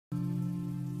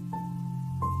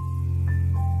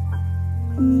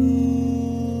গল্প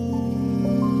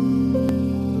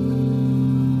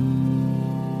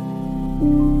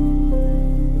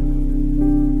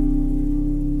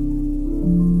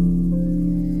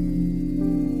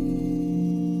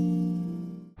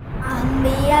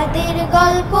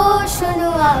শোনো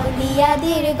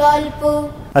আউলিয়াদের গল্প।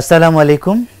 আসসালামু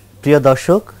আলাইকুম প্রিয়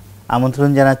দর্শক, আমন্ত্রণ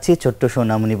জানাচ্ছি ছোট্ট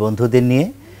সোনামণি বন্ধুদের নিয়ে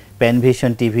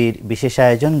প্যানভিশন টিভির বিশেষ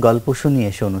আয়োজন গল্প শুনি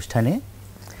এসো অনুষ্ঠানে।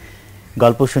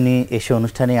 গল্প শুনি এসো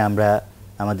অনুষ্ঠানে আমরা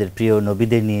আমাদের প্রিয়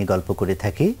নবীদের নিয়ে গল্প করে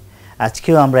থাকি।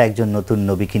 আজকেও আমরা একজন নতুন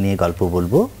নবীকে নিয়ে গল্প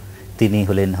বলবো। তিনি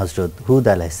হলেন হযরত হুদ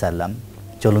আলাইহিস সালাম।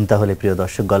 চলুন তাহলে প্রিয়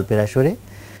দর্শক গল্পের আসরে।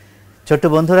 ছোট্ট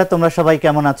বন্ধুরা, তোমরা সবাই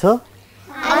কেমন আছো?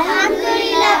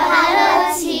 আলহামদুলিল্লাহ ভালো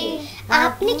আছি।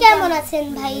 আপনি কেমন আছেন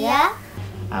ভাইয়া?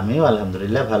 আমিও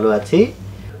আলহামদুলিল্লাহ ভালো আছি।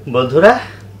 বন্ধুরা,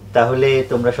 তাহলে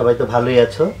তোমরা সবাই তো ভালোই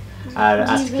আছো। আর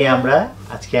আজকে আমরা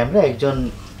একজন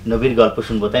নবীর গল্প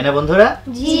শুনবো, তাই না বন্ধুরা?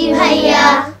 জি ভাইয়া।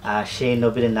 আর সেই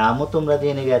নবীর নামও তোমরা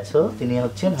জেনে গেছো। তিনি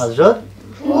হচ্ছেন হযরত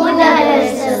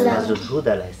হুদ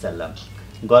আলাইহিস সালাম।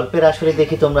 গল্পের আসরে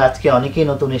দেখি তোমরা আজকে অনেকেই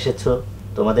নতুন এসেছো।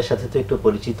 তোমাদের সাথে তো একটু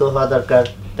পরিচিত হওয়া দরকার,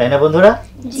 তাই না বন্ধুরা?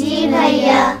 জি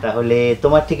ভাইয়া। তাহলে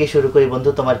তোমার থেকে শুরু করি। বন্ধু,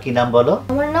 তোমার কি নাম বলো?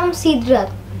 আমার নাম সিদরাত।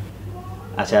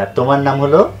 আচ্ছা, তোমার নাম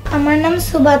হলো? আমার নাম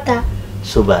সুবাতা।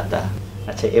 সুবাতা।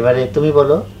 আচ্ছা, এবারে তুমি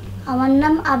বলো। আমার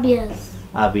নাম আবিয়াজ।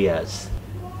 আবিয়াজ।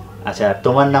 আচ্ছা,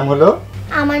 তোমার নাম হলো?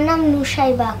 আমার নাম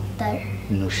নুসাইবা আক্তার।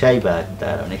 নুসাইবা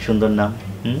আক্তার, অনেক সুন্দর নাম।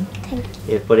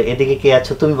 এরপরে এদিকে কে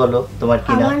আছো তুমি বলো, তোমার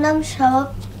কি নাম? আমার নাম শাবাব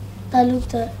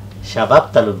তালুকদার। শাবাব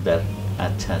তালুকদার।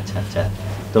 আচ্ছা আচ্ছা আচ্ছা,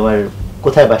 তোমার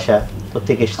কোথায় বাসা?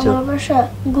 কোত্থেকে এসেছো? আমার বাসা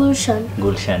গুলশান।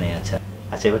 গুলশানে। আচ্ছা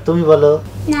আচ্ছা, এবার তুমি বলো।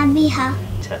 নাবিহা।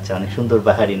 আচ্ছা আচ্ছা, অনেক সুন্দর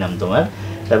বাহারি নাম তোমার।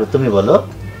 তারপর তুমি বলো।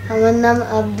 আমার নাম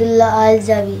আব্দুল্লাহ আল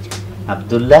জাবির।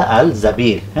 আব্দুল্লাহ আল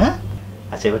জাবির। হ্যাঁ,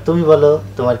 আচ্ছা, এবার তুমি বলো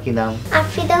তোমার কি নাম?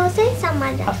 আফরিদা হোসেন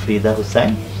সামারা। আফরিদা হোসেন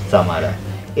সামারা।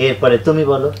 এরপরে তুমি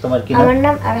বলো তোমার কি নাম? আমার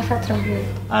নাম আরাফাত রহমান।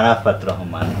 আরাফাত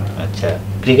রহমান। আচ্ছা,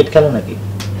 ক্রিকেট খেলো নাকি?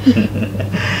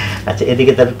 আচ্ছা,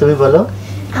 এদিকে তাহলে তুমি বলো।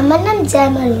 আমার নাম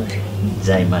জাইমানুর।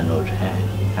 জাইমানুর। হ্যাঁ,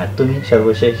 আর তুমি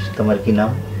সর্বশেষ তোমার কি নাম?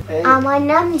 আমার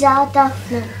নাম জাওয়াত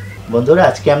আফনান। বন্ধুরা,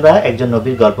 আজকে আমরা একজন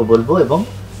নবীর গল্প বলবো এবং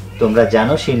তোমরা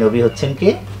জানো সেই নবী হচ্ছেন কে?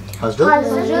 হযরত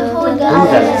হুদ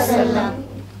আলাইহিস সালাম।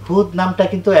 হুদ নামটা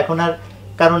কিন্তু এখন আর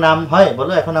কারো নাম হয়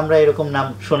বলো? এখন আমরা এরকম নাম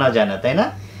শোনা যায় না, তাই না?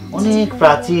 অনেক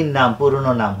প্রাচীন নাম,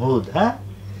 পুরনো নাম হুদ। হ্যাঁ,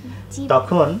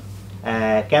 তখন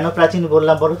কেন প্রাচীন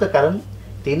বললাম বলো তো? কারণ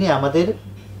তিনি আমাদের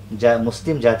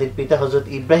মুসলিম জাতির পিতা হযরত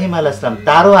ইব্রাহিম আলাইহিস সালাম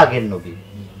তারও আগের নবী।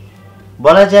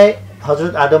 বলা যায়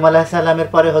হযরত আদম আলাইহিস সালামের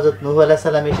পরে হযরত নূহ আলাইহিস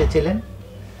সালাম এসেছিলেন।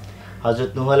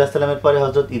 হযরত নূহ আলাইহিস সালামের পরে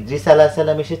হযরত ইদ্রিস আলাইহিস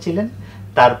সালাম এসেছিলেন।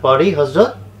 তারপরেই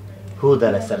হযরত হুদ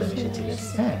আলাইহিস সালাম এসেছিলেন।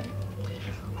 হ্যাঁ,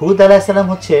 হুদ আলাইহিস সালাম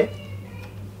হচ্ছে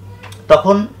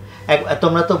তখন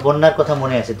তোমরা তো বন্যার কথা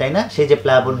মনে আছে, তাই না? সেই যে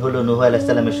প্লাবন হলো নূহ আলাইহিস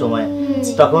সালামের সময়,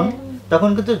 তখন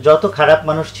কিন্তু যত খারাপ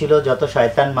মানুষ ছিল, যত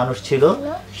শয়তান মানুষ ছিল,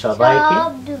 সবাইকে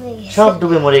সব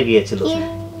ডুবে মরে গিয়েছিল।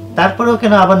 তারপরেও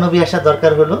কেন আবার নবী আসা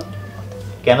দরকার হলো?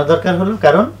 কেন দরকার হলো?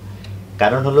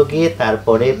 কারণ হলো গিয়ে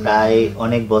তারপরে প্রায়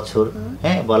অনেক বছর,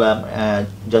 হ্যাঁ, বলা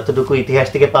যতটুকু ইতিহাস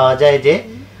থেকে পাওয়া যায় যে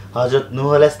হযরত নূহ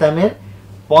আলাইহিস সালামের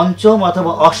পঞ্চম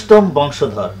অথবা অষ্টম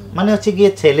বংশধর, মানে হচ্ছে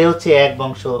গিয়ে ছেলে হচ্ছে এক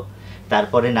বংশ,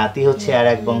 তারপরে নাতি হচ্ছে আর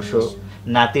এক বংশ,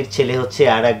 নাতির ছেলে হচ্ছে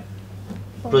আর এক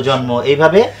প্রজন্ম,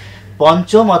 এইভাবে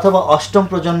পঞ্চম অথবা অষ্টম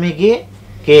প্রজন্মে গিয়ে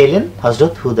কে এলেন?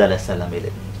 হযরত হুদ আলাইহিস সালাম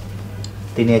এলেন।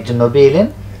 তিনি একজন নবী এলেন,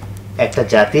 একটা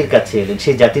জাতির কাছে এলেন।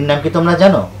 সেই জাতির নাম কি তোমরা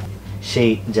জানো?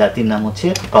 সেই জাতির নাম হচ্ছে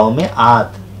কওমে আদ।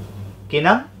 কি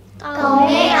নাম?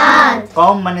 কওমে আদ।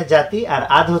 কওম মানে জাতি, আর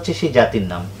আদ হচ্ছে সেই জাতির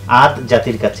নাম। আদ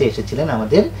জাতির কাছে এসেছিলেন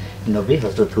আমাদের নবী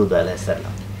হযরত হুদ আলাইহিস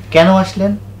সালাম। কেন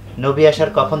আসলেন? নবী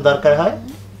আসার কখন দরকার হয়?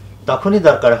 তখনই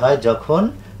দরকার হয় যখন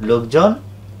লোকজন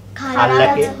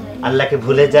আল্লাহকে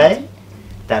ভুলে যায়,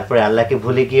 তারপরে আল্লাহকে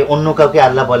ভুলে গিয়ে অন্য কাউকে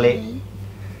আল্লাহ বলে,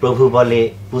 প্রভু বলে,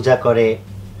 পূজা করে।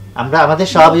 আমরা আমাদের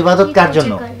সব ইবাদত কার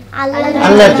জন্য?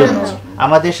 আল্লাহর জন্য।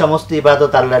 আমাদের সমস্ত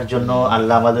ইবাদত আল্লাহর জন্য।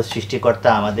 আল্লাহ আমাদের সৃষ্টিকর্তা,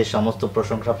 আমাদের সমস্ত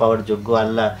প্রশংসা পাওয়ার যোগ্য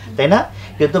আল্লাহ, তাই না?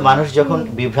 কিন্তু মানুষ যখন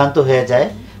বিভ্রান্ত হয়ে যায়,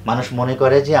 মানুষ মনে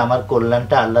করে যে আমার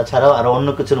কল্যাণটা আল্লাহ ছাড়াও আরো অন্য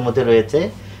কিছুর মধ্যে রয়েছে,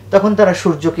 তখন তারা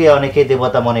সূর্যকে অনেকে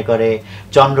দেবতা মনে করে,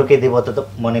 চন্দ্রকে দেবতা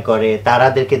মনে করে,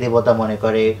 তারাদেরকে দেবতা মনে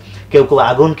করে, কেউ কেউ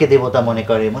আগুনকে দেবতা মনে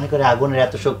করে আগুনের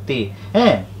এত শক্তি।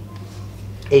 হ্যাঁ,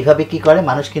 এইভাবে কি করে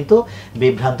মানুষ কিন্তু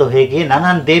বিভ্রান্ত হয়ে গিয়ে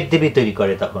নানান দেব দেবী তৈরি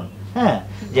করে তখন। হ্যাঁ,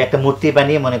 যে একটা মূর্তি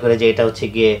বানিয়ে মনে করে যে এটা হচ্ছে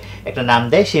গিয়ে একটা নাম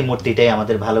দেয়, সেই মূর্তিটাই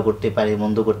আমাদের ভালো করতে পারে,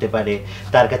 মন্দ করতে পারে,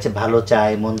 তার কাছে ভালো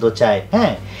চায়, মন্দ চায়।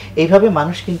 হ্যাঁ, এইভাবে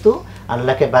মানুষ কিন্তু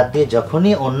আল্লাহকে বাদ দিয়ে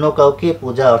যখনই অন্য কাউকে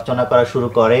পূজা অর্চনা করা শুরু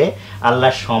করে,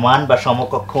 আল্লাহর সমান বা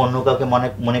সমকক্ষ অন্য কাউকে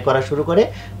মনে করা শুরু করে,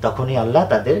 তখনই আল্লাহ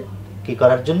তাদের কি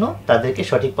করার জন্য, তাদেরকে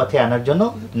সঠিক পথে আনার জন্য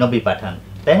নবী পাঠান,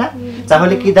 তাই না?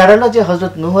 তাহলে কি দাঁড়ালো যে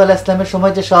হযরত নূহ আলাইহিস সালামের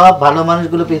সময় যে সব ভালো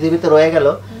মানুষগুলো পৃথিবীতে রয়ে গেল,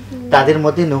 তাদের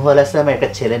মধ্যে নূহ আলাইহিস সালামের একটা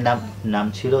ছেলের নাম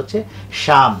ছিল হচ্ছে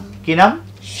শাম। কি নাম?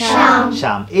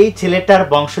 শাম। এই ছেলেটার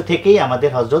বংশ থেকেই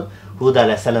আমাদের হযরত হুদ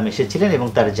আলাইহিস সালাম এসেছিলেন এবং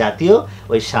তার জাতীয়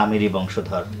ওই শামেরই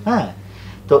বংশধর। হ্যাঁ,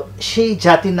 তো সেই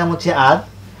জাতির নাম হচ্ছে আদ।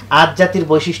 আদ জাতির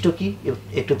বৈশিষ্ট্য কি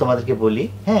একটু তোমাদেরকে বলি।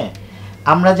 হ্যাঁ,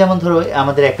 আমরা যেমন ধরো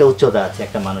আমাদের একটা উচ্চতা আছে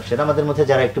একটা মানুষের, আমাদের মধ্যে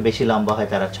যারা একটু বেশি লম্বা হয়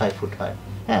তারা 6 ফুট হয়।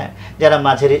 হ্যাঁ, যারা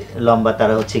মাঝারি লম্বা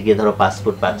তারা হচ্ছে গিয়ে ধরো 5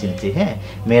 ফুট 5 ইঞ্চি। হ্যাঁ,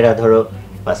 মেয়েরা ধরো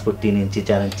 5 ফুট 3 ইঞ্চি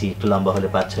 4 ইঞ্চি, একটু লম্বা হলে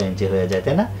 5-6 ইঞ্চি হয়ে যায়,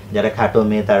 তাই না? যারা খাটো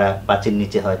মেয়ে তারা 5-এর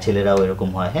নিচে হয়, ছেলেরাও এরকম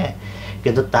হয়। হ্যাঁ,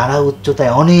 কিন্তু তারা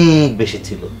উচ্চতায় অনেক বেশি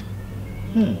ছিল।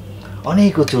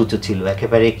 অনেক উঁচু উঁচু ছিল,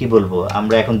 একেবারে কি বলবো,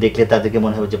 আমরা এখন দেখলে তাদেরকে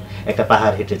মনে হবে যে একটা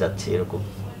পাহাড় হেঁটে যাচ্ছে এরকম।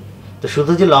 তো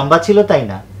শুধু যে লম্বা ছিল তাই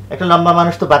না, একটা লম্বা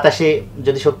মানুষ তো বাতাসে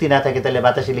যদি শক্তি না থাকে তাহলে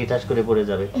বাতাসে লিটাস করে পড়ে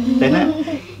যাবে, তাই না?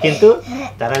 কিন্তু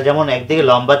তারা যেমন একদিকে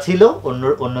লম্বা ছিল,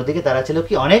 অন্যদিকে তারা ছিল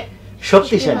কি অনেক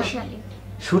শক্তিশালী,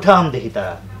 সুঠাম দেখি,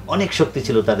 তারা অনেক শক্তি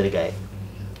ছিল তাদের গায়ে।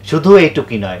 শুধু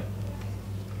এইটুকুই নয়,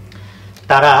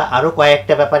 তারা আরো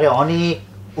কয়েকটা ব্যাপারে অনেক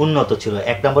উন্নত ছিল।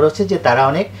 এক নম্বর হচ্ছে যে তারা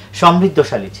অনেক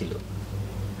সমৃদ্ধশালী ছিল,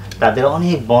 তাদের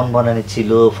অনেক বন বনানী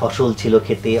ছিল, ফসল ছিল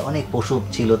খেতে, অনেক পশু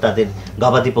ছিল তাদের,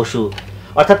 গবাদি পশু।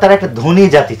 অর্থাৎ তারা একটা ধনী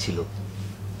জাতি ছিল।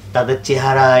 তাদের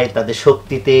চেহারায়, তাদের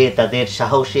শক্তিতে, তাদের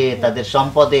সাহসে, তাদের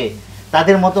সম্পদে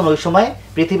তাদের মতন ওই সময়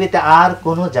পৃথিবীতে আর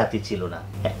কোনো জাতি ছিল না।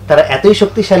 তারা এতই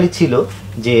শক্তিশালী ছিল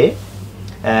যে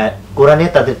কোরআনে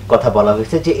তাদের কথা বলা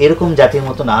হয়েছে যে এরকম জাতির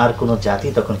মতন আর কোনো জাতি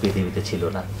তখন পৃথিবীতে ছিল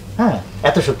না। হ্যাঁ,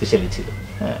 এত শক্তিশালী ছিল।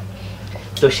 হ্যাঁ,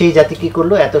 তো সেই জাতি কি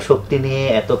করলো, এত শক্তি নিয়ে,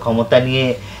 এত ক্ষমতা নিয়ে,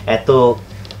 এত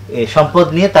সম্পদ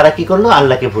নিয়ে তারা কি করলো,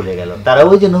 আল্লাহকে ভুলে গেল। তারা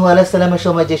ওই যে নূহ আলাইহিস সালামের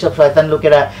সময় যেসব শয়তান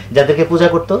লোকেরা যাদেরকে পূজা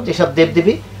করতো, যেসব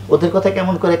দেবদেবী, ওদের কথা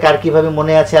কেমন করে কার কিভাবে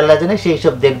মনে আছে আল্লাহ জানে, সেই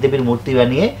সব দেবদেবীর মূর্তি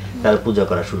বানিয়ে তারা পূজা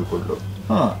করা শুরু করলো।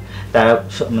 হ্যাঁ, তারা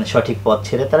সঠিক পথ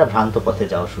ছেড়ে তারা ভ্রান্ত পথে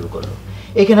যাওয়া শুরু করলো।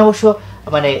 এখানে অবশ্য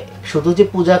মানে শুধু যে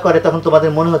পূজা করে তখন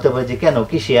তোমাদের মনে হতে পারে যে কেন,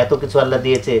 কি সে এত কিছু আল্লাহ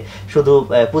দিয়েছে, শুধু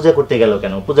পূজা করতে গেল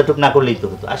কেন, পূজাটুক না করলেই তো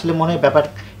হতো। আসলে মনে হয়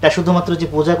ব্যাপারটা শুধুমাত্র যে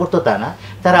পূজা করতো তা না,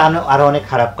 তারা আরো অনেক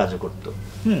খারাপ কাজও করতো।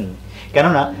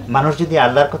 কেননা মানুষ যদি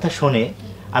আল্লাহর কথা শোনে,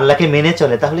 আল্লাহকে মেনে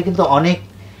চলে, তাহলে কিন্তু অনেক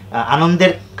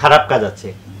আনন্দের খারাপ কাজ আছে।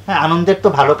 হ্যাঁ, আনন্দের তো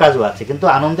ভালো কাজও আছে, কিন্তু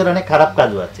আনন্দের অনেক খারাপ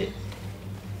কাজও আছে।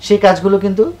 সেই কাজগুলো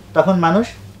কিন্তু তখন মানুষ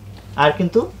আর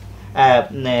কিন্তু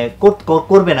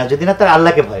করবে না যদি না তার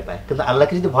আল্লাহকে ভয় পায়। কিন্তু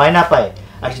আল্লাহকে যদি ভয় না পায়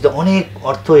আর যদি অনেক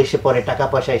অর্থ এসে পড়ে, টাকা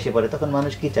পয়সা এসে পড়ে, তখন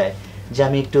মানুষ কি চায় যে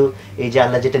আমি একটু এই যে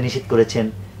আল্লাহ যেটা নিষেধ করেছেন,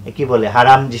 কি বলে,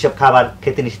 হারাম যেসব খাবার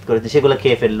খেতে নিষেধ করেছেন সেগুলো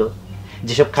খেয়ে ফেললো,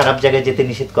 যেসব খারাপ জায়গায় যেতে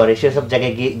নিষেধ করে সেসব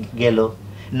জায়গায় গেল,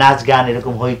 নাচ গান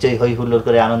এরকম হইচই হই হুল্লোড়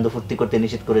করে আনন্দ ফুর্তি করতে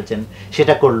নিষেধ করেছেন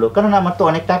সেটা করলো, কারণ আমার তো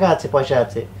অনেক টাকা আছে, পয়সা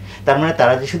আছে। তার মানে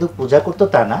তারা যে শুধু পূজা করতো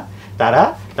তা না, তারা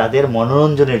তাদের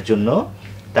মনোরঞ্জনের জন্য,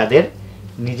 তাদের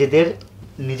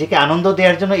নিজেকে আনন্দ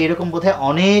দেওয়ার জন্য এরকম বোধহয়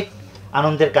অনেক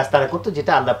আনন্দের কাজ তারা করতো,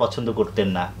 যেটা আল্লাহ পছন্দ করতেন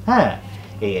না। হ্যাঁ,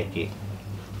 এই আর কি।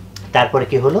 তারপরে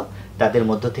কি হলো, তাদের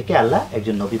মধ্য থেকে আল্লাহ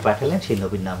একজন নবী পাঠালেন, সেই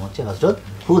নবীর নাম হচ্ছে হযরত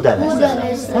হুদ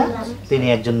আলাইহিস সালাম। তিনি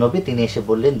একজন নবী, তিনি এসে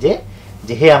বললেন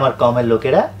যে হে আমার কওমের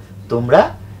লোকেরা, তোমরা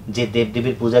যে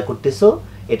দেবদেবীর পূজা করতেছো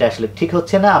এটা আসলে ঠিক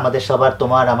হচ্ছে না, আমাদের সবার,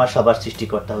 তোমার আমার সবার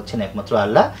সৃষ্টিকর্তা হচ্ছেন একমাত্র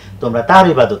আল্লাহ, তোমরা তার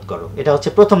ইবাদত করো। এটা হচ্ছে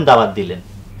প্রথম দাওয়াত দিলেন।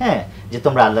 হ্যাঁ, যে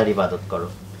তোমরা আল্লাহর ইবাদত করো,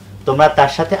 তোমরা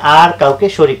তার সাথে আর কাউকে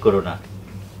শরীক করো না,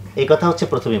 এই কথা হচ্ছে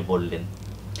প্রথমে বললেন।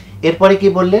 এরপরে কি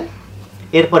বললেন,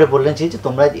 এরপরে বললেন যে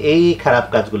তোমরা এই খারাপ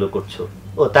কাজগুলো করছো।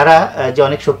 ও তারা যে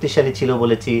অনেক শক্তিশালী ছিল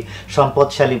বলেছি,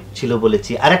 সম্পদশালী ছিল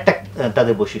বলেছি, আর একটা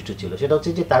তাদের বৈশিষ্ট্য ছিল, সেটা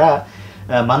হচ্ছে যে তারা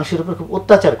মানুষের উপর খুব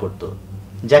অত্যাচার করতো।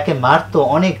 যাকে মারতো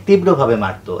অনেক তীব্রভাবে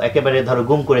মারতো, একেবারে ধরো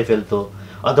গুম করে ফেলতো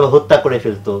অথবা হত্যা করে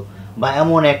ফেলতো, বা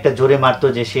এমন একটা জোরে মারতো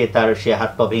যে সে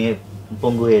হাত পা ভেঙে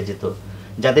পঙ্গু হয়ে যেত।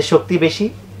 যাদের শক্তি বেশি,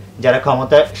 যারা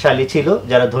ক্ষমতাশালী ছিল,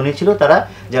 যারা ধনী ছিল, তারা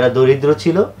যারা দরিদ্র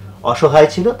ছিল, অসহায়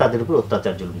ছিল, তাদের উপর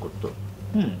অত্যাচার জুলুম করতো।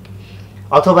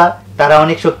 অথবা তারা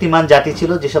অনেক শক্তিমান জাতি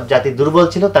ছিল, যেসব জাতি দুর্বল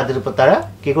ছিল তাদের উপর তারা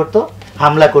কি করতো,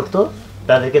 হামলা করতো,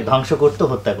 তাদেরকে ধ্বংস করতো,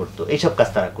 হত্যা করতো, এইসব কাজ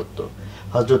তারা করতো।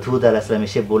 হযরত হুদ আলাইহিস সালাম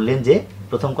এসে বললেন যে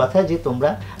প্রথম কথা যে তোমরা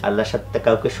আল্লাহর সাথে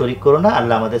কাউকে শরীক করো না,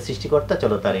 আল্লাহ আমাদের সৃষ্টিকর্তা,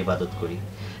 চলো তার ইবাদত করি।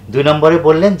 2 নম্বরে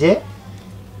বললেন যে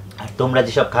তোমরা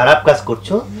যেসব খারাপ কাজ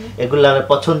করছো এগুলো আল্লাহর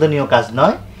পছন্দনীয় কাজ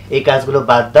নয়, এই কাজগুলো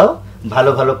বাদ দাও,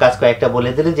 ভালো ভালো কাজ কয়েকটা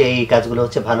বলে দিলেন যে এই কাজগুলো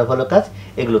হচ্ছে ভালো ভালো কাজ,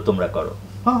 এগুলো তোমরা করো।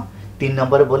 হ্যাঁ, 3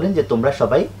 নম্বরে বললেন যে তোমরা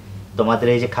সবাই তোমাদের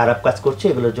এই যে খারাপ কাজ করছো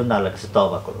এগুলোর জন্য আল্লাহর কাছে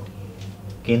তওবা করো।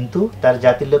 কিন্তু তার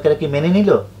জাতির লোকেরা কি মেনে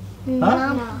নিল? হ্যাঁ,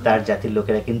 তার জাতির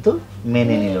লোকেরা কিন্তু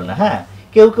মেনে নিল না। হ্যাঁ,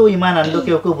 কেউ কেউ ঈমান আনলো,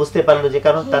 কেউ কেউ বুঝতে পারলো যে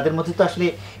কারণ তাদের মধ্যে তো আসলে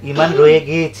ঈমান রয়ে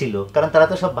গিয়েছিল, কারণ তারা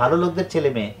তো সব ভালো লোকদের ছেলে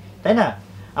মেয়ে, তাই না?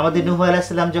 আমাদের নূহ আলাইহিস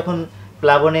সালাম যখন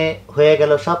প্লাবনে হয়ে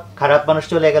গেল, সব খারাপ মানুষ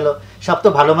চলে গেল, সব তো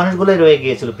ভালো মানুষগুলোই রয়ে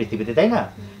গিয়েছিল পৃথিবীতে, তাই না?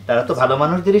 তারা তো ভালো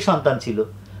মানুষদেরই সন্তান ছিল।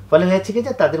 ফলে হয়েছে কি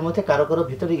যে তাদের মধ্যে কারো কারো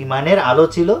ভিতরে ইমানের আলো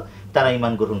ছিল, তারা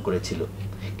ইমান গ্রহণ করেছিল।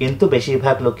 কিন্তু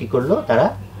বেশিরভাগ লোক কি করলো, তারা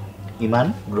ইমান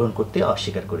গ্রহণ করতে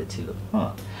অস্বীকার করেছিল।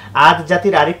 আদ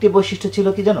জাতির আরেকটি বৈশিষ্ট্য ছিল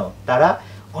কি জানো, তারা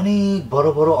অনেক বড়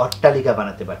বড় অট্টালিকা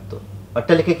বানাতে পারতো।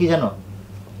 অট্টালিকা কি জানো?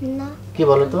 না। কি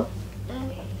বলো তো?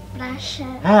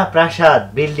 প্রাসাদ। হ্যাঁ, প্রাসাদ,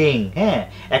 বিল্ডিং। হ্যাঁ,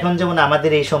 এখন যেমন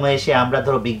আমাদের এই সময় এসে আমরা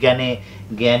ধরো বিজ্ঞানে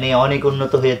জ্ঞানে অনেক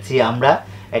উন্নত হয়েছি, আমরা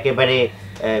একেবারে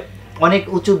অনেক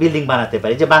উঁচু বিল্ডিং বানাতে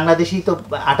পারি। যে বাংলাদেশি তো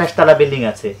 28 তলা বিল্ডিং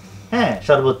আছে, হ্যাঁ,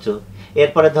 সর্বোচ্চ।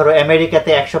 এরপরে ধরো আমেরিকাতে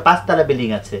 105 তলা বিল্ডিং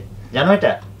আছে, জানো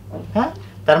এটা? হ্যাঁ,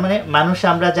 তার মানে মানুষ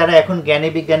আমরা যারা এখন জ্ঞানে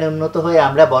বিজ্ঞানে উন্নত হয়ে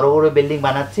আমরা বড় বড় বিল্ডিং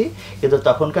বানাচ্ছি, কিন্তু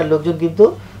তখনকার লোকজন কিন্তু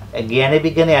জ্ঞানে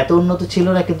বিজ্ঞানে এত উন্নত ছিল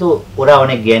না, কিন্তু ওরা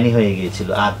অনেক জ্ঞানী হয়ে গিয়েছিল।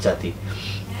 আদ জাতি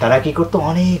তারা কি করতো,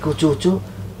 অনেক উঁচু উঁচু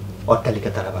অট্টালিকা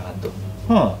তারা বানাতো,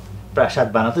 প্রাসাদ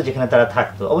বানাতো, যেখানে তারা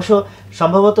থাকতো। অবশ্য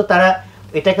সম্ভবত তারা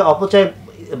এটাকে অপচয়,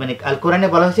 মানে আল কোরআনে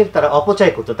বলা হয়েছে তারা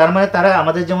অপচয় করতো। তার মানে তারা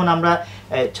আমাদের যেমন আমরা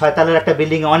 6 তলার একটা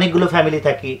বিল্ডিং এ অনেকগুলো ফ্যামিলি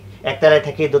থাকি, 1 তলায়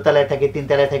থাকি, 2 তলায় থাকি, 3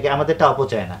 তলায় থাকি, আমাদেরটা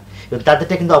অপচয় না, কিন্তু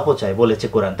তাদেরটা কিন্তু অপচয় বলেছে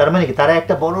কোরআন। তার মানে কি, তারা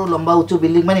একটা বড় লম্বা উঁচু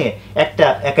বিল্ডিং মানে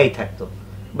একাই থাকতো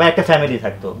বা একটা ফ্যামিলি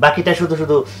থাকতো, বাকিটা শুধু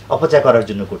শুধু অপচয় করার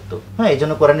জন্য করতো। হ্যাঁ, এই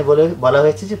জন্য কোরআনে বলা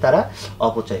হয়েছে যে তারা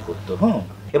অপচয় করতো।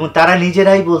 এবং তারা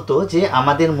নিজেরাই বলতো যে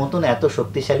আমাদের মতন এত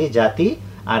শক্তিশালী জাতি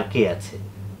আর কে আছে।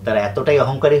 তারা এতটাই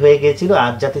অহংকারী হয়ে গিয়েছিল,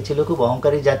 আদ জাতি ছিল খুব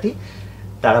অহংকারী জাতি।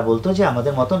 তারা বলতো যে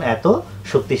আমাদের মতন এত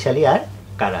শক্তিশালী আর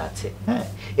কারা আছে। হ্যাঁ,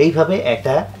 এইভাবে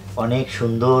একটা অনেক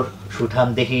সুন্দর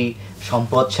সুঠামদেহী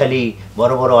সম্পদশালী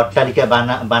বড় বড় অট্টালিকা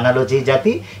বানালো যে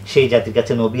জাতি, সেই জাতির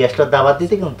কাছে নবী আসলো দাওয়াত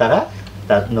দিতে, কিন্তু তারা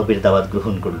তার নবীর দাওয়াত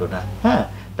গ্রহণ করলো না। হ্যাঁ,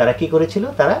 তারা কি করেছিল,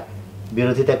 তারা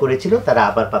বিরোধিতা করেছিল, তারা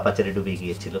আবার পাপাচারে ডুবে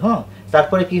গিয়েছিল।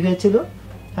 তারপরে কি হয়েছিল,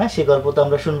 হ্যাঁ, সে গল্প তো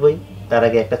আমরা শুনবই। তার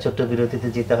আগে একটা ছোট্ট বিরতিতে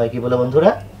যেতে হয়, কি বলে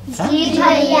বন্ধুরা?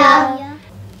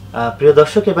 প্রিয়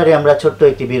দর্শক, এবারে আমরা ছোট্ট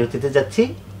একটি বিরতিতে যাচ্ছি।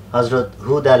 হযরত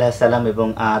হুদ আলাইহিস সালাম এবং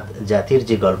আদ জাতির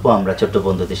যে গল্প আমরা ছোট্ট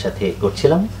বন্ধুদের সাথে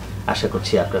করছিলাম, আশা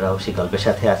করছি আপনারাও সেই গল্পের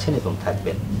সাথে আছেন এবং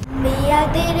থাকবেন।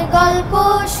 মেয়াদের গল্প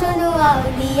শোনো,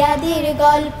 আউলিয়াদের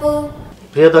গল্প।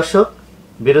 প্রিয় দর্শক,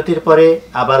 বিরতির পরে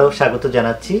আবারও স্বাগত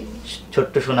জানাচ্ছি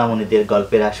ছোট্ট সোনামণিদের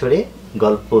গল্পের আসরে,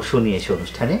 গল্প শুনি এসো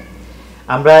অনুষ্ঠানে।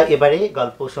 আমরা এবারে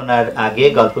গল্প শোনার আগে,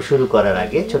 গল্প শুরু করার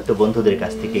আগে ছোট্ট বন্ধুদের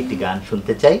কাছ থেকে একটি গান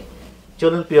শুনতে চাই।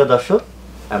 চলুন প্রিয় দর্শক,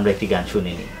 আমরা একটি গান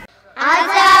শুনে নিই।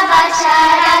 আযাব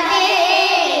আসার আগে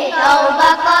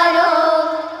তওবা করো,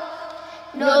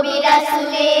 নবী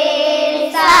রাসূলের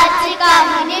সাচ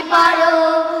কাহিনী পড়ো।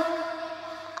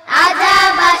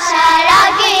 আযাব আসার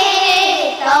আগে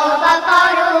তওবা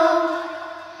করো,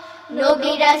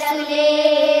 নবী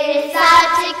রাসূলের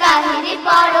সাচ কাহিনী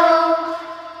পড়ো।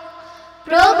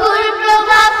 প্রভুর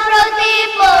প্রভাব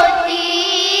প্রতিপত্তি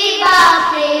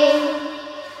বাপরে,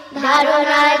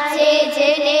 ধারণাছে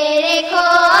জেনে রেখো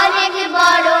অনেক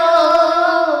বড়।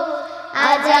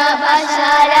 আযাব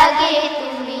আসার আগে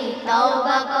তুমি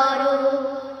তওবা করো,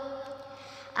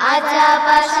 আযাব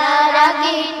আসার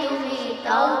আগে তুমি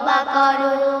তওবা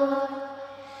করো।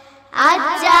 আজ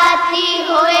জাতি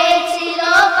হয়েছিল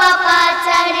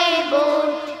পাপাচারে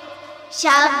বোধ,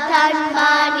 সাবধান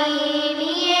বাণী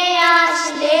নিয়ে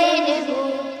আসলেন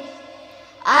ভূত।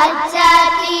 আজ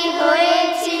জাতি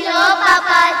হয়েছিল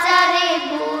পাপাচারে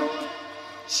ভূত,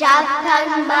 সাবধান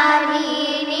বাণী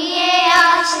নিয়ে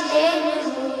আসলেন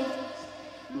ভূত।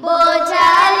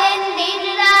 বোঝালেন দিন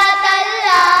রাত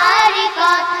আল্লাহর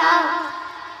কথা,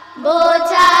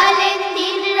 বোঝালেন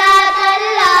দিন রাত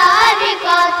আল্লাহর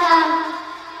কথা।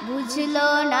 বুঝলো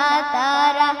না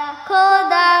তারা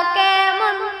খোদা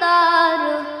কেমন তার।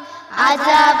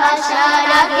 আযাব আসার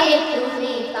আগে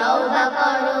তুমি তওবা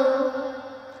করো,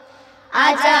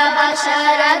 আযাব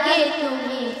আসার আগে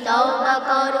তুমি তওবা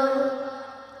করো।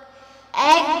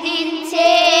 একদিন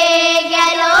ছেয়ে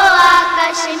গেল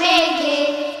আকাশ মেঘে,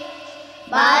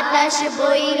 বাতাস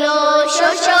বইল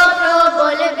শোষ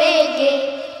প্রবল বেগে।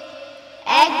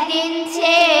 একদিন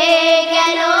ছেয়ে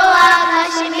গেল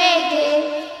আকাশ মেঘে,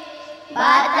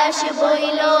 বাতাস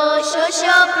বইল শোষ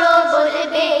প্রবল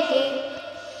বেগে।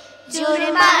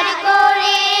 চুরমার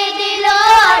করে দিল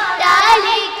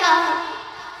অট্টালিকা,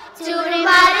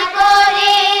 চুরমার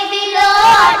করে দিল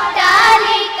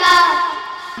অট্টালিকা।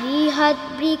 বৃহৎ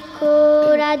বৃক্ষ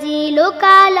রাজি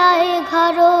লোকালয়ে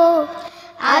ঘর।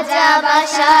 আযাব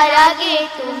আসার আগে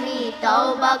তুমি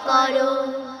তওবা করো,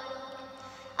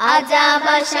 আযাব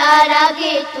আসার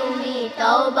আগে তুমি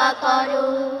তওবা করো।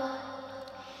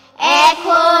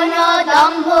 এখনো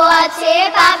দম্ভ আছে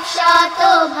পাপ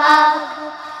শতভাগ,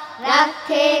 রাগ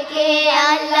থেকে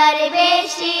আল্লাহর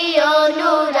বেশি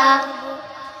অনুরাগ,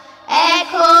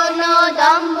 এখনো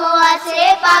দম্ভ আছে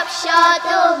পাপ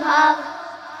শতভাগ,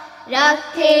 রাগ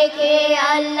থেকে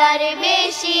আল্লাহর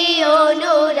বেশি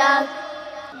অনুরাগ,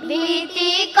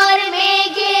 ভীতি করবে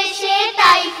ঘেসে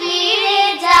তাই ফিরে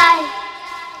যায়,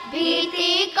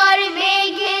 ভীতি করবে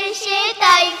ঘেসে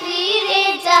তাই ফিরে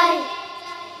যায়,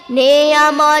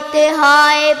 নেয়ামত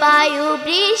হয় বায়ু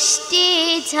বৃষ্টি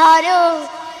ঝড়ো,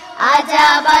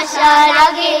 আযাব আসার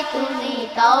আগে তুমি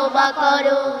তওবা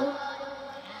করো,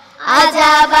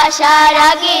 আযাব আসার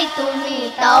আগে তুমি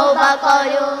তওবা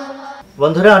করো।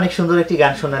 বন্ধুরা, অনেক সুন্দর একটি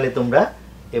গান শোনালে তোমরা,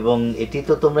 এবং এটি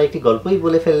তো তোমরা একটি গল্পই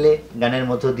বলে ফেললে গানের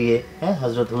মধ্য দিয়ে। হ্যাঁ,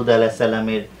 হযরত হুদ আলাইহিস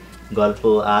সালামের গল্প,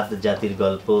 আদ জাতির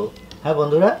গল্প। হ্যাঁ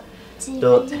বন্ধুরা, তো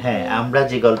হ্যাঁ, আমরা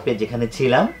যে গল্পে যেখানে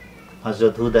ছিলাম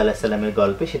হযরত হুদ আলাইহিস সালামের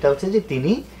গল্পে, সেটা হচ্ছে যে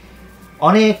তিনি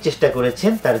অনেক চেষ্টা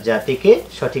করেছেন তার জাতিকে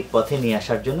সঠিক পথে নিয়ে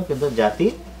আসার জন্য, কিন্তু জাতি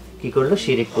কি করলো?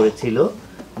 শিরিক করেছিল,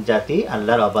 জাতি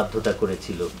আল্লাহর অবাধ্যতা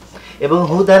করেছিল। এবং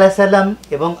হুদ আলাইহিস সালাম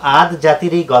এবং আদ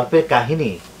জাতির এই গল্পের কাহিনী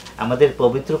আমাদের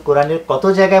পবিত্র কোরআনের কত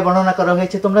জায়গায় বর্ণনা করা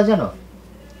হয়েছে তোমরা জানো?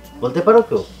 বলতে পারো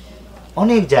কেউ?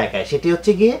 অনেক জায়গায়। সেটি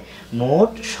হচ্ছে গিয়ে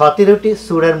মোট 17টি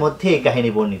সূরার মধ্যে এই কাহিনী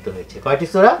বর্ণিত হয়েছে। কয়টি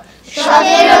সূরা?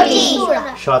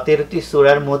 17টি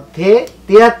সূরার মধ্যে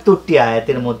 73টি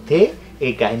আয়াতের মধ্যে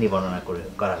এই কাহিনী বর্ণনা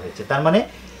করা হয়েছে। তার মানে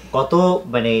কত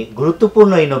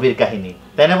গুরুত্বপূর্ণ এই নবীর কাহিনী,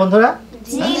 তাই না বন্ধুরা?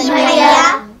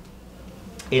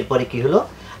 এরপরে কি হলো?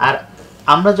 আর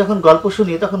আমরা যখন গল্প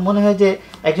শুনি তখন মনে হয় যে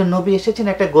একজন নবী এসেছেন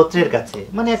একটা গোত্রের কাছে,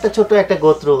 মানে একটা ছোট একটা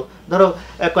গোত্র, ধরো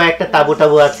কয়েকটা তাবু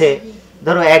টাবু আছে,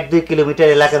 ধরো 1-2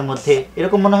 কিলোমিটার এলাকার মধ্যে,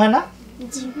 এরকম মনে হয় না?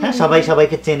 হ্যাঁ, সবাই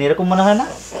সবাইকে চেনে, এরকম মনে হয় না?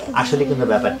 আসলে কিন্তু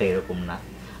ব্যাপারটা এরকম না।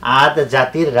 আদ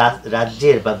জাতির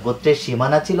রাজ্যের বা গোত্রের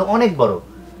সীমানা ছিল অনেক বড়।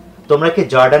 তোমরা কি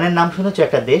জর্ডানের নাম শুনেছো?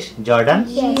 একটা দেশ জর্ডান,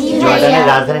 জর্ডানের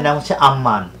রাজধানীর নাম হচ্ছে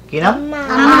আম্মান। কি নাম?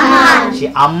 সেই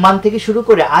আম্মান থেকে শুরু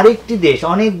করে আরেকটি দেশ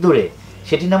অনেক দূরে,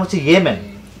 সেটির নাম হচ্ছে ইয়েমেন।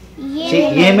 সেই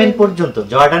ইয়েমেন পর্যন্ত,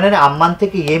 জর্ডানের আম্মান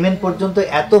থেকে ইয়েমেন পর্যন্ত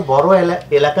এত বড়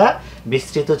এলাকা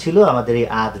বিস্তৃত ছিল আমাদের এই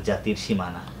আদ জাতির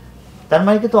সীমানা। তার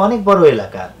মানে কিন্তু অনেক বড়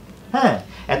এলাকা। হ্যাঁ,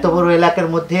 এত বড় এলাকার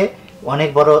মধ্যে অনেক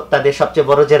বড়, তাদের সবচেয়ে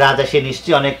বড় যে রাজা সে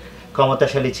নিশ্চয়ই অনেক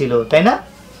ক্ষমতাশালী ছিল, তাই না?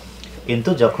 কিন্তু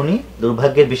যখনই,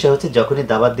 দুর্ভাগ্যের বিষয় হচ্ছে, যখনই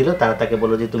দাওয়াত দিল তারা তাকে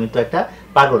বলল যে তুমি তো একটা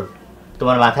পাগল,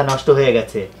 তোমার মাথা নষ্ট হয়ে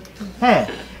গেছে। হ্যাঁ,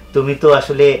 তুমি তো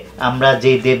আসলে, আমরা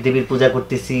যে দেবদেবীর পূজা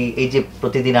করতেছি, এই যে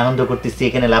প্রতিদিন আনন্দ করতেছি,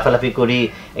 এখানে লাফালাফি করি,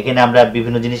 এখানে আমরা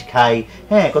বিভিন্ন জিনিস খাই,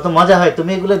 হ্যাঁ কত মজা হয়,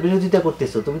 তুমি এগুলোর বিরোধিতা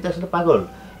করতেছো, তুমি তো আসলে পাগল।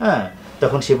 হ্যাঁ,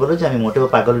 তখন সে বলল যে আমি মোটেও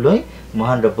পাগল নই,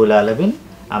 মহান রব্বুল আলামিন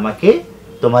আমাকে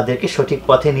তোমাদেরকে সঠিক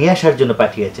পথে নিয়ে আসার জন্য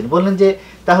পাঠিয়েছেন। বললেন যে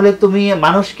তাহলে তুমি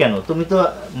মানুষ কেন? তুমি তো,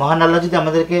 মহান আল্লাহ যদি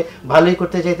আমাদেরকে ভালোই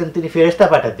করতে চাইতেন তিনি ফেরেশতা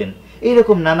পাঠাতেন।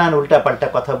 এইরকম নানান উল্টা পাল্টা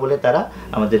কথা বলে তারা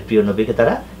আমাদের প্রিয় নবীকে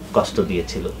তারা কষ্ট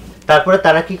দিয়েছিল। তারপরে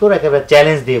তারা কি করে? একেবারে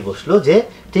চ্যালেঞ্জ দিয়ে বসলো যে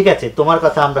ঠিক আছে, তোমার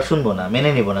কথা আমরা শুনবো না,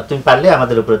 মেনে নিব না, তুমি পারলে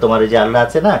আমাদের উপরে তোমার যে আল্লাহ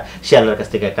আছে না, সে আল্লাহর কাছ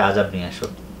থেকে একটা আযাব নিয়ে আসো।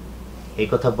 এই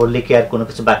কথা বললে কি আর কোনো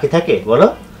কিছু বাকি থাকে বলো?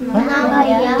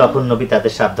 তখন নবী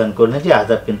তাদের সাবধান করলেন যে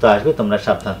আযাব কিন্তু আসবে, তোমরা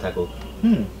সাবধান থাকো।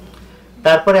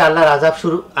 তারপরে আল্লাহর আযাব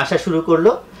আসা শুরু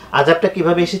করলো। আযাবটা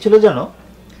কিভাবে এসেছিল জানো?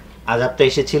 আযাবটা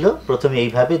এসেছিল প্রথমে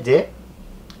এইভাবে যে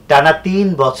টানা 3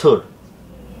 বছর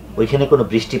ওইখানে কোনো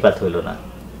বৃষ্টিপাত হইল না।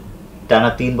 টানা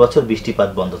 3 বছর বৃষ্টিপাত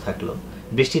বন্ধ থাকলো।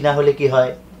 বৃষ্টি না হলে কি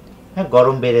হয়? হ্যাঁ,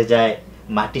 গরম বেড়ে যায়,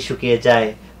 মাটি শুকিয়ে যায়,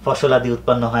 ফসল আদি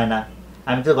উৎপন্ন হয় না।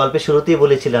 আমি তো গল্পের শুরুতেই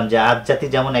বলেছিলাম যে আদ জাতি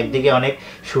যেমন একদিকে অনেক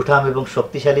সুঠাম এবং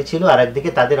শক্তিশালী ছিল, আর একদিকে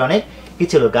তাদের অনেক কি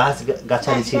ছিল?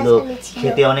 গাছালি ছিল,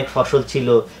 খেতে অনেক ফসল ছিল।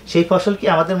 সেই ফসল কি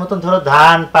আমাদের মতন ধরো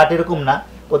ধান পাট এরকম না,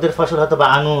 ওদের ফসল হয়তো বা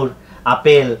আঙুর,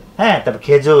 আপেল, হ্যাঁ তারপর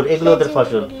খেজুর, এগুলো ওদের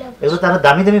ফসল, এগুলো তারা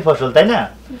দামি দামি ফসল, তাই না?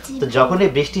 তো যখন এই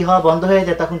বৃষ্টি হওয়া বন্ধ হয়ে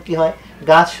যায় তখন কি হয়?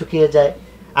 গাছ শুকিয়ে যায়।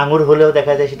 আঙুর হলেও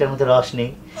দেখা যায় সেটার মধ্যে রস নেই,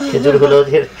 খেজুর হলেও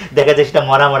দেখা যায় সেটা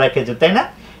মরা মরা খেজুর, তাই না?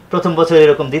 প্রথম বছর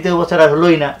এরকম, দ্বিতীয় বছর আর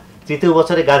হলোই না, তৃতীয়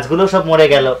বছরে গাছগুলো সব মরে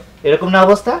গেল, এরকম না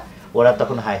অবস্থা। ওরা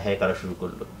তখন হাই হাই করা শুরু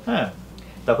করলো। হ্যাঁ,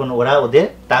 তখন ওরা ওদের,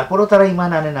 তারপরও তারা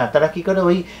ঈমান আনে না। তারা কি করে?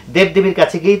 ওই দেবদেবীর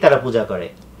কাছে গিয়েই তারা পূজা করে,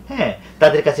 হ্যাঁ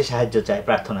তাদের কাছে সাহায্য চায়,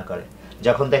 প্রার্থনা করে।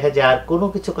 যখন দেখে যে আর কোনো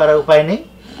কিছু করার উপায় নেই,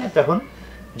 তখন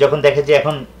যখন দেখে যে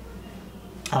এখন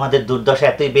আমাদের দুর্দশা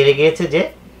এতই বেড়ে গিয়েছে যে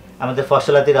আমাদের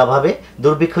ফসলাতির অভাবে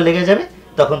দুর্ভিক্ষ লেগে যাবে,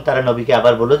 তখন তারা নবীকে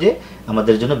আবার বলল যে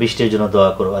আমাদের জন্য বৃষ্টির জন্য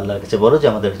দোয়া করো, আল্লাহর কাছে বলো যে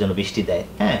আমাদের জন্য বৃষ্টি দেয়।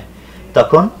 হ্যাঁ,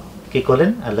 তখন কি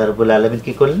করলেন? আল্লাহ রাব্বুল আলামিন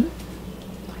কি করলেন?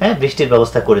 হ্যাঁ, বৃষ্টির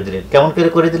ব্যবস্থা করে দিলেন। কেমন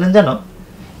করে দিলেন জানো?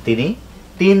 তিনি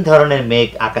 3 ধরনের মেঘ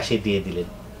আকাশে দিয়ে দিলেন।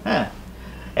 হ্যাঁ,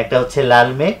 একটা হচ্ছে লাল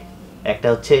মেঘ, একটা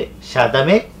হচ্ছে সাদা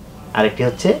মেঘ, আর একটি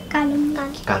হচ্ছে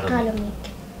কালো মেঘ।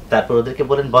 তারপর ওদেরকে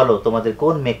বলেন বলো তোমাদের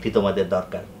কোন মেঘটি তোমাদের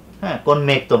দরকার, হ্যাঁ কোন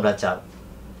মেঘ তোমরা চাও।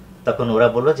 তখন ওরা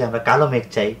বললো যে আমরা কালো মেঘ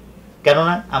চাই।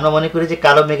 কেননা আমরা মনে করি যে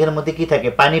কালো মেঘের মধ্যে কি থাকে,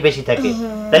 পানি বেশি থাকে,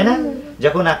 তাই না?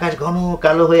 যখন আকাশ ঘন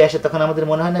কালো হয়ে আসে তখন আমাদের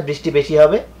মনে হয় না বৃষ্টি বেশি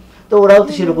হবে? তো ওরাও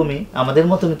তো সেরকমই, আমাদের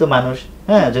মতনই তো মানুষ,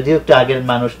 হ্যাঁ, যদিও একটু আগের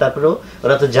মানুষ, তারপরেও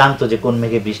ওরা তো জানতো যে কোন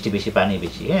মেঘে বৃষ্টি বেশি, পানি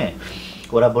বেশি। হ্যাঁ,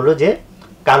 ওরা বললো যে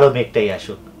কালো মেঘটাই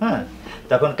আসুক। হ্যাঁ,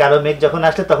 তখন কালো মেঘ যখন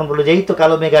আসলে তখন বললো যে এই তো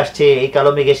কালো মেঘ আসছে, এই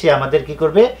কালো মেঘ এসে আমাদের কি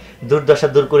করবে, দুর্দশা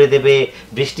দূর করে দেবে,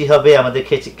 বৃষ্টি হবে, আমাদের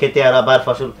খেতে আর আবার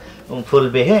ফসল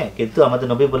ফলবে। হ্যাঁ, কিন্তু আমাদের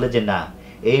নবী বলে যে না,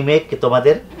 এই মেঘ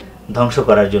তোমাদের ধ্বংস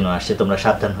করার জন্য আসছে, তোমরা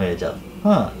সাবধান হয়ে যাও।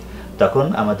 হ্যাঁ, তখন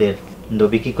আমাদের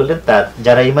নবী কি করলেন, তার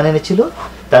যারা ঈমান এনেছিল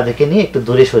তাদেরকে নিয়ে একটু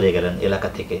দূরে সরে গেলেন এলাকা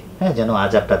থেকে, হ্যাঁ, যেন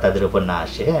আযাবটা তাদের উপর না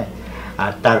আসে। হ্যাঁ,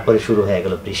 আর তারপরে শুরু হয়ে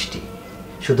গেল বৃষ্টি।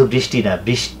 শুধু বৃষ্টি না,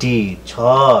 বৃষ্টি,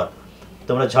 ঝড়।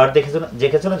 তোমরা ঝড়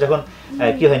দেখেছো না, যখন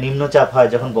কি হয়, নিম্নচাপ হয়,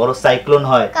 যখন বড় সাইক্লোন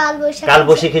হয়,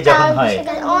 কালবৈশাখী যখন হয়,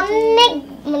 অনেক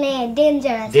মানে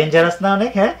ডেঞ্জারাস না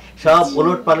অনেক? হ্যাঁ, সব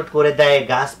উলট পালট করে দেয়,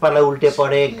 গাছপালা উল্টে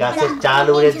পড়ে, গাছের চাল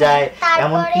উড়ে যায়,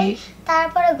 এমনকি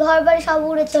তারপরে ঘরবাড়ি সব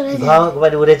উড়ে চলে যায়,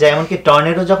 ঘরবাড়ি উড়ে যায়। এমনকি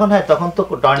টর্নেডো যখন হয় তখন তো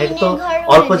টর্নেডো তো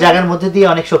অল্প জায়গার মধ্যে দিয়ে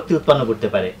অনেক শক্তি উৎপন্ন করতে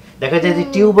পারে। দেখা যায় যে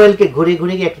টিউবওয়েলকে ঘুরে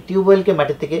ঘুরে গিয়ে একটা টিউবওয়েলকে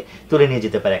মাটি থেকে তুলে নিয়ে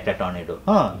যেতে পারে একটা টর্নেডো।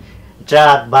 হ্যাঁ,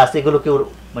 ট্রাক, বাস এগুলোকে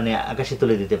মানে আকাশে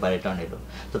তুলে দিতে পারে টর্নেডো।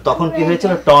 তো তখন কি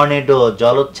হয়েছিল, টর্নেডো,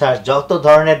 জলোচ্ছ্বাস, যত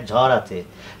ধরনের ঝড় আছে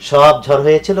সব ঝড়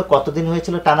হয়েছিল। কতদিন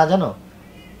হয়েছিল টানা জানো?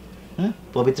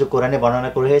 পবিত্র কোরআনে বর্ণনা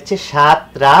করে হয়েছে 7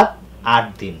 রাত 8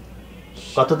 দিন।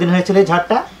 কতদিন হয়েছিল এই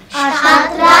ঝড়টা?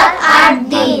 7 রাত 8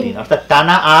 দিন, অর্থাৎ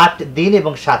টানা 8 দিন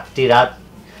এবং 7টি রাত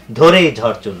ধরে এই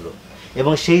ঝড় চলল।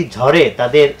 এবং সেই ঝড়ে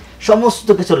তাদের সমস্ত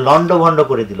কিছু লন্ডভন্ড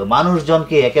করে দিল,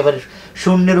 মানুষজনকে একেবারে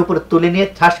শূন্যের উপরে তুলে নিয়ে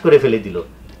ঠাস করে ফেলে দিল,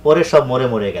 পরে সব মরে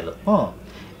মরে গেল। হ্যাঁ,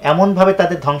 এমনভাবে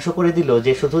তাদের ধ্বংস করে দিল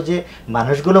যে শুধু যে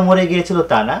মানুষগুলো মরে গিয়েছিল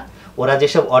তা না, ওরা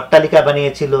যেসব অট্টালিকা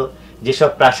বানিয়েছিল, যেসব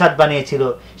প্রাসাদ বানিয়েছিল,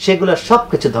 সেগুলো সব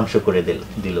কিছু ধ্বংস করে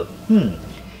দিল।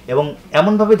 এবং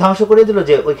এমনভাবে ধ্বংস করে দিল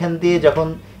যে ওইখান দিয়ে যখন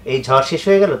এই ঝড় শেষ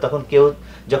হয়ে গেল তখন কেউ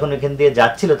যখন ওইখান দিয়ে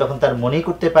যাচ্ছিল তখন তার মনেই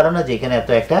করতে পারো না যে এখানে এত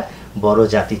একটা বড়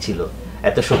জাতি ছিল,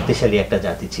 এত শক্তিশালী একটা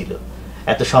জাতি ছিল,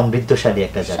 এত সমৃদ্ধশালী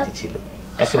একটা জাতি ছিল।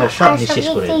 একেবারে সব নিঃশেষ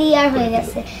করে ক্লিয়ার হয়ে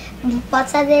গেছে,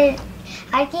 বাচ্চাদের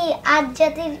আর কি আজ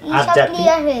জাতির সব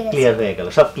ক্লিয়ার হয়ে গেল,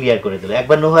 সব ক্লিয়ার করে দিল।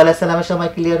 একবার নূহ আলাইহিস সালামের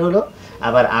সময় ক্লিয়ার হলো,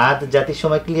 আবার আদ জাতির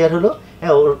সময় ক্লিয়ার হলো।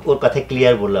 হ্যাঁ, ওর কথায়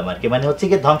ক্লিয়ার বললাম আর কি, মানে হচ্ছে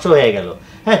কি ধ্বংস হয়ে গেল,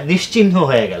 হ্যাঁ, নিশ্চিহ্ন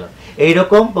হয়ে গেল।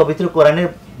 এইরকম পবিত্র কোরআনের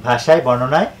ভাষায়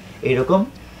বর্ণনায় এইরকম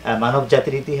মানব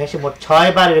জাতির ইতিহাসে মোট 6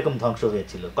 বার এরকম ধ্বংস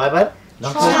হয়েছিল। কয়বার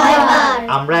ধ্বংস? 6 বার।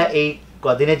 আমরা এই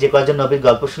কদিনে যে কয়জন নবীর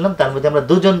গল্প শুনলাম তার মধ্যে আমরা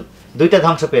 2টা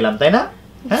ধ্বংস পেলাম, তাই না?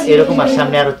 হ্যাঁ, এরকম আর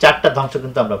সামনে আরো 4টা ধ্বংস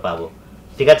কিন্তু আমরা পাবো।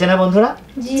 ঠিক আছে না বন্ধুরা?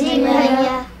 জি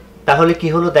ভাইয়া। তাহলে কি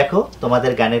হলো দেখো,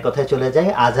 তোমাদের গানের কথায় চলে যায়,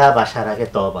 আযাব আসার আগে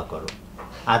তওবা করো।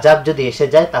 আযাব যদি এসে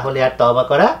যায় তাহলে আর তওবা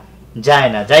করা যায়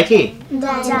না। যায় কি?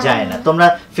 যায় না। তোমরা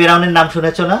ফিরআউনের নাম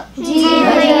শুনেছো না? জি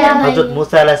ভাইয়া। হযরত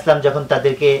মুসা আলাইহিস সালাম যখন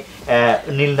তাদেরকে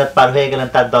নীল নদ পার হয়ে গেলেন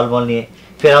তার দলবল নিয়ে,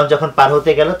 ফিরআউন যখন পার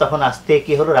হতে গেল তখন আস্তে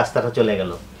কি হলো, রাস্তাটা চলে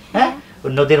গেল। হ্যাঁ,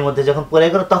 নদীর মধ্যে যখন পড়ে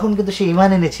গেল তখন কিন্তু সে ঈমান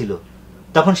এনেছিল,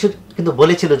 তখন সে কিন্তু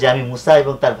বলেছিল যে আমি মুসা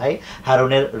এবং তার ভাই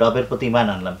হারুনের রবের প্রতি ঈমান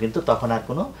আনলাম, কিন্তু তখন আর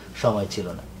কোনো সময় ছিল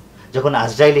না। যখন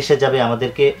আজরাইল এসে যাবে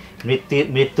আমাদেরকে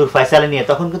মৃত্যুর ফয়সালা নিয়ে,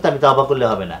 তখন কিন্তু আমি তওবা করলে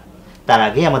হবে না, তার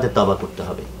আগেই আমাদের তওবা করতে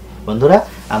হবে। বন্ধুরা,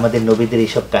 আমাদের নবীদের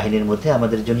এইসব কাহিনীর মধ্যে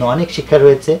আমাদের জন্য অনেক শিক্ষা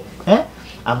রয়েছে। হ্যাঁ,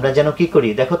 আমরা যেন কি করি,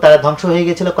 দেখো তারা ধ্বংস হয়ে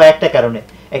গিয়েছিল কয়েকটা কারণে।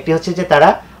 একটি হচ্ছে যে তারা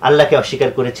আল্লাহকে অস্বীকার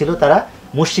করেছিল, তারা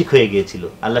মুশরিক হয়ে গিয়েছিল,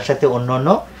 আল্লাহর সাথে অন্য অন্য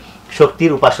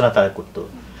শক্তির উপাসনা তারা করত।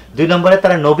 2 নম্বরে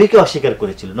তারা নবীকে অস্বীকার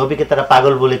করেছিল, নবীকে তারা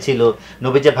পাগল বলেছিল,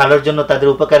 নবী যে ভালোর জন্য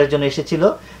তাদের উপকারের জন্য এসেছিল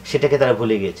সেটাকে তারা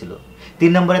ভুলে গিয়েছিল।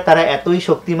 3 নম্বরে তারা এতই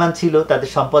শক্তিমান ছিল, তাদের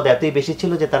সম্পদ এতই বেশি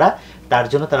ছিল যে তার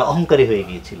জন্য তারা অহংকারী হয়ে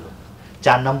গিয়েছিল।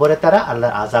 4 নম্বরে তারা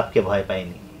আল্লাহর আযাবকে ভয়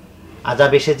পায়নি,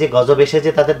 আযাব এসে যে, গজব এসে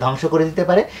যে তাদের ধ্বংস করে দিতে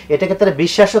পারে এটাকে তারা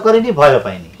বিশ্বাসও করেনি, ভয়ও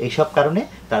পায়নি। এইসব কারণে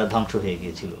তারা ধ্বংস হয়ে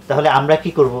গিয়েছিল। তাহলে আমরা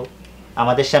কি করব?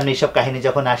 আমাদের সামনে এইসব কাহিনী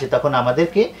যখন আসে তখন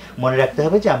আমাদেরকে মনে রাখতে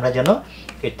হবে যে আমরা যেন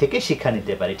এর থেকে শিক্ষা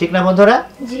নিতে পারি। ঠিক না বন্ধুরা?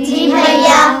 জি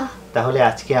ভাইয়া। তাহলে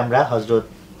আজকে আমরা হযরত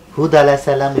হুদ আলাইহিস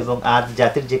সালাম এবং আদ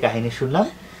জাতির যে কাহিনী শুনলাম,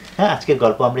 হ্যাঁ, আজকের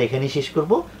গল্প আমরা এখানেই শেষ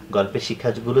করব। গল্পের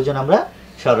শিক্ষাগুলো যেন আমরা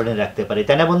স্মরণে রাখতে পারি,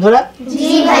 তাই না বন্ধুরা?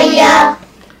 জি ভাইয়া।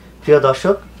 প্রিয়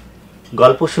দর্শক,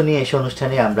 গল্প শুনিয়ে এসে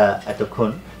অনুষ্ঠানে আমরা এতক্ষণ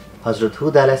হযরত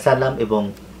হুদ আলাইহিস সালাম এবং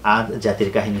আদ জাতির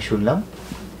কাহিনী শুনলাম।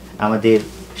 আমাদের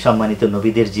সম্মানিত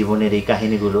নবীদের জীবনের এই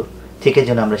কাহিনীগুলো থেকে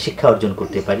যেন আমরা শিক্ষা অর্জন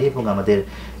করতে পারি এবং আমাদের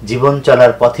জীবন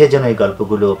চলার পথে যেন এই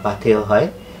গল্পগুলো পাথেয় হয়,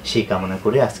 সেই কামনা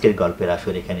করে আজকের গল্পের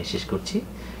আসর এখানে শেষ করছি।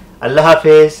 আল্লাহ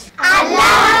হাফেজ।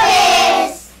 আল্লাহ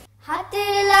হাফেজ।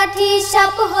 হাতের লাঠি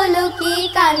সাপ হলো কি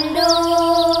কাণ্ড,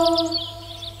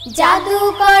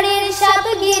 জাদুকরের সাপ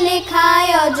গিলে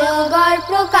খায় অজগর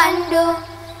প্রকাণ্ড।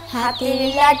 হাতের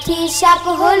লাঠি সাপ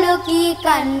হলো কি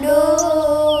কাণ্ড।